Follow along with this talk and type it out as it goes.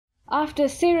After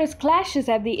serious clashes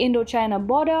at the Indo-China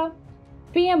border,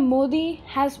 PM Modi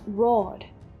has roared.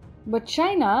 But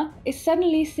China is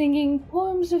suddenly singing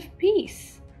poems of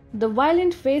peace. The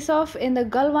violent face-off in the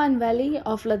Galwan Valley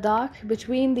of Ladakh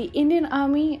between the Indian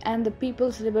Army and the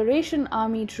People's Liberation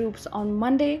Army troops on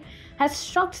Monday has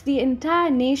shocked the entire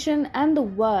nation and the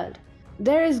world.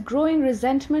 There is growing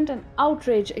resentment and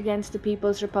outrage against the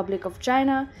People's Republic of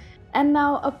China, and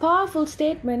now a powerful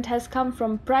statement has come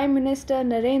from Prime Minister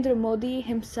Narendra Modi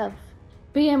himself.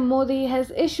 PM Modi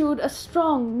has issued a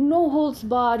strong,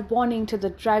 no-holds-barred warning to the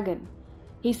dragon.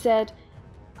 He said,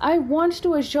 "I want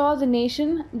to assure the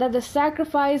nation that the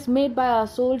sacrifice made by our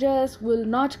soldiers will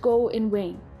not go in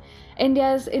vain.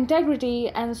 India's integrity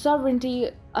and sovereignty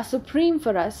are supreme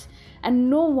for us, and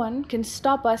no one can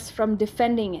stop us from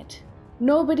defending it.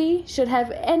 Nobody should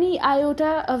have any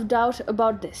iota of doubt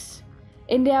about this.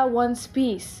 India wants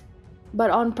peace, but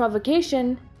on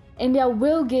provocation, India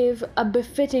will give a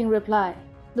befitting reply."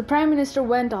 The Prime Minister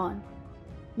went on,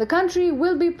 "The country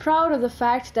will be proud of the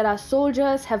fact that our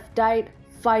soldiers have died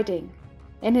fighting."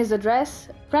 In his address,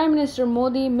 Prime Minister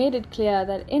Modi made it clear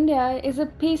that India is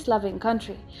a peace-loving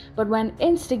country, but when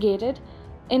instigated,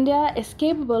 India is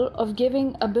capable of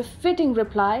giving a befitting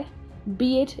reply,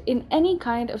 be it in any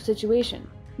kind of situation.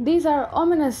 These are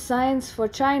ominous signs for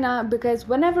China because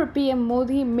whenever PM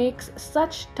Modi makes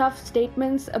such tough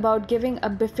statements about giving a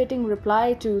befitting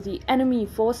reply to the enemy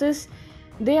forces,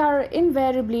 they are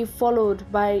invariably followed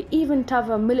by even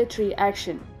tougher military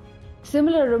action.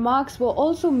 Similar remarks were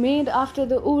also made after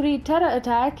the Uri terror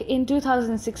attack in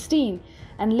 2016,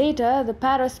 and later the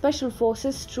Para-Special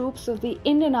Forces troops of the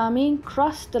Indian Army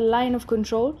crossed the line of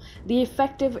control, the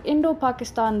effective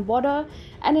Indo-Pakistan border,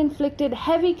 and inflicted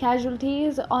heavy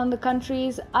casualties on the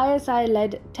country's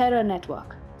ISI-led terror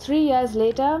network. 3 years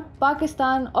later,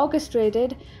 Pakistan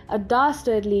orchestrated a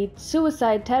dastardly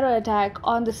suicide terror attack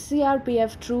on the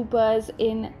CRPF troopers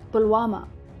in Pulwama.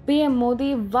 PM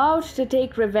Modi vowed to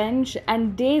take revenge,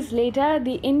 and days later,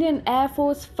 the Indian Air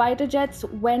Force fighter jets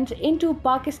went into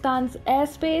Pakistan's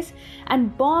airspace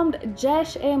and bombed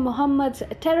Jaish-e-Mohammed's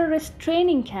terrorist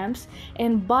training camps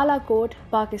in Balakot,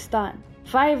 Pakistan.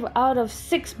 5 out of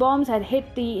 6 bombs had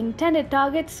hit the intended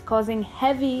targets, causing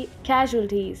heavy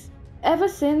casualties. Ever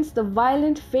since, the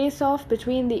violent face-off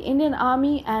between the Indian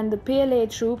Army and the PLA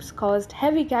troops caused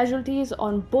heavy casualties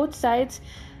on both sides.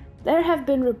 There have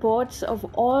been reports of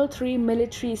all 3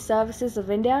 military services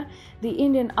of India, the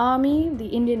Indian Army, the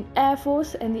Indian Air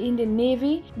Force, and the Indian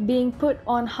Navy, being put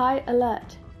on high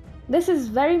alert. This is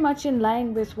very much in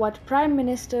line with what Prime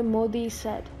Minister Modi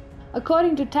said.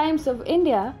 According to Times of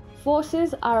India,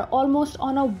 forces are almost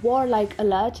on a warlike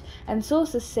alert, and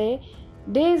sources say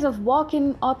days of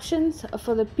walk-in options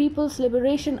for the People's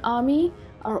Liberation Army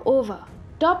are over.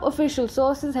 Top official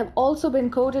sources have also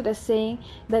been quoted as saying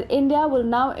that India will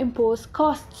now impose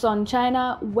costs on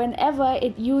China whenever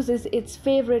it uses its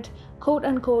favorite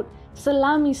quote-unquote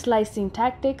salami slicing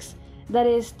tactics, that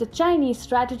is, the Chinese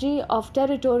strategy of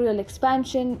territorial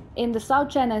expansion in the South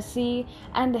China Sea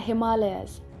and the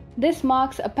Himalayas. This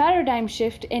marks a paradigm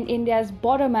shift in India's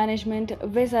border management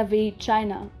vis-à-vis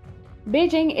China.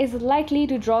 Beijing is likely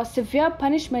to draw severe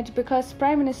punishment because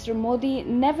Prime Minister Modi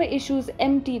never issues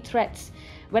empty threats.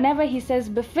 Whenever he says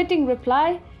befitting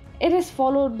reply, it is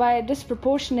followed by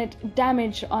disproportionate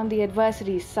damage on the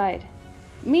adversary's side.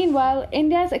 Meanwhile,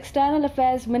 India's External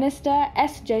Affairs Minister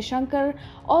S. Jaishankar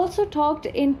also talked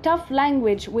in tough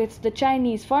language with the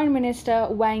Chinese Foreign Minister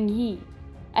Wang Yi.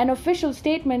 An official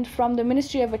statement from the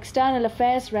Ministry of External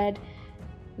Affairs read,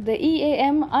 "The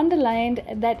EAM underlined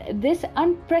that this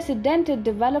unprecedented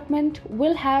development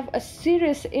will have a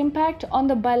serious impact on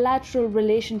the bilateral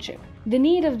relationship. The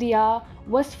need of the hour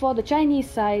was for the Chinese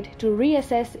side to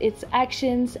reassess its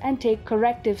actions and take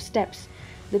corrective steps.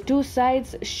 The two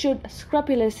sides should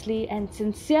scrupulously and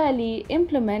sincerely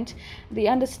implement the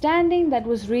understanding that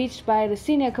was reached by the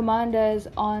senior commanders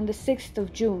on the 6th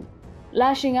of June.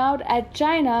 Lashing out at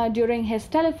China during his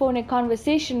telephonic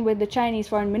conversation with the Chinese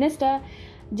Foreign Minister,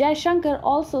 Jaishankar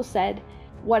also said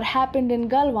what happened in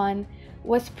Galwan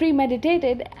was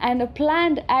premeditated and a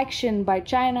planned action by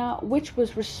China which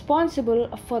was responsible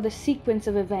for the sequence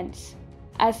of events.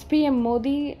 As PM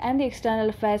Modi and the External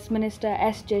Affairs Minister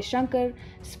S. Jaishankar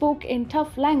spoke in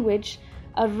tough language,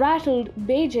 a rattled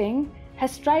Beijing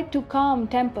has tried to calm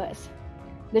tempers.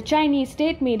 The Chinese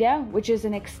state media, which is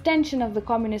an extension of the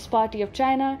Communist Party of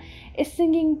China, is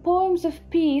singing poems of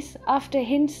peace after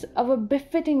hints of a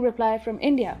befitting reply from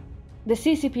India. The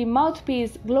CCP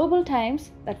mouthpiece Global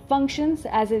Times, that functions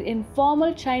as an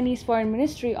informal Chinese Foreign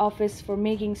Ministry office for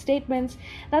making statements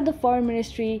that the Foreign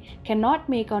Ministry cannot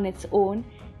make on its own,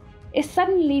 is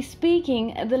suddenly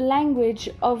speaking the language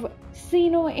of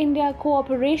Sino-India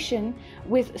cooperation,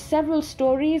 with several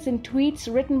stories and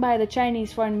tweets written by the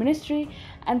Chinese Foreign Ministry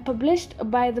and published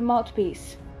by the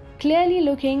mouthpiece, clearly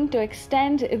looking to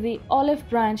extend the olive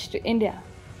branch to India.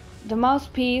 The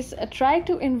mouthpiece tried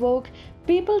to invoke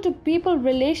people-to-people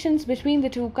relations between the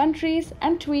two countries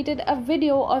and tweeted a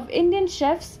video of Indian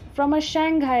chefs from a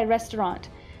Shanghai restaurant.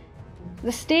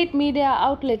 The state media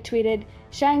outlet tweeted,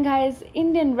 "Shanghai's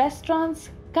Indian restaurants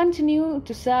continue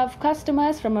to serve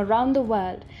customers from around the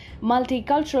world.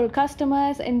 Multicultural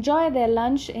customers enjoy their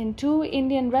lunch in 2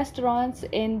 Indian restaurants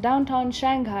in downtown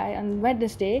Shanghai on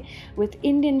Wednesday, with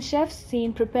Indian chefs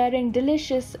seen preparing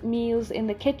delicious meals in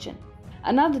the kitchen."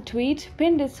 Another tweet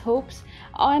pinned its hopes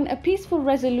on a peaceful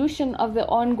resolution of the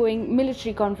ongoing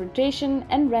military confrontation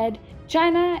and read,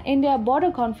 "China-India border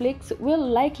conflicts will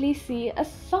likely see a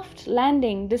soft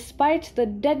landing despite the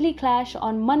deadly clash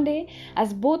on Monday,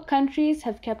 as both countries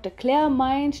have kept a clear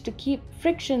mind to keep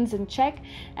frictions in check,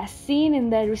 as seen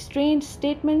in their restrained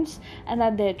statements, and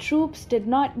that their troops did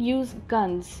not use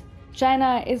guns."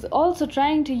 China is also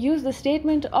trying to use the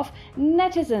statement of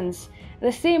netizens,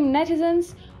 the same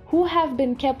netizens who have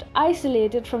been kept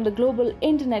isolated from the global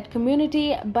internet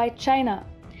community by China.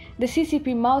 The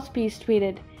CCP mouthpiece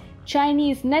tweeted,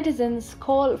 "Chinese netizens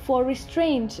call for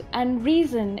restraint and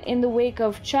reason in the wake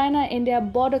of China-India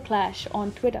border clash"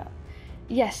 on Twitter.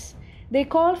 Yes, they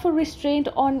call for restraint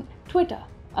on Twitter,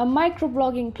 a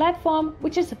microblogging platform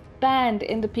which is banned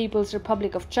in the People's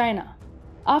Republic of China.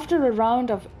 After a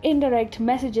round of indirect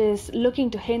messages looking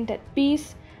to hint at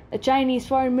peace, the Chinese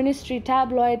Foreign Ministry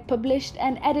tabloid published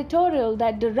an editorial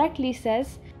that directly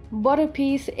says, "Border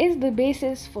peace is the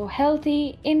basis for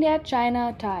healthy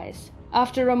India-China ties."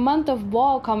 After a month of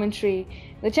war commentary,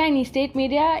 the Chinese state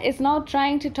media is now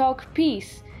trying to talk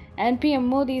peace, and PM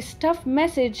Modi's tough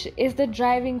message is the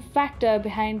driving factor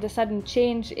behind the sudden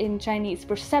change in Chinese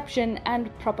perception and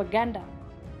propaganda.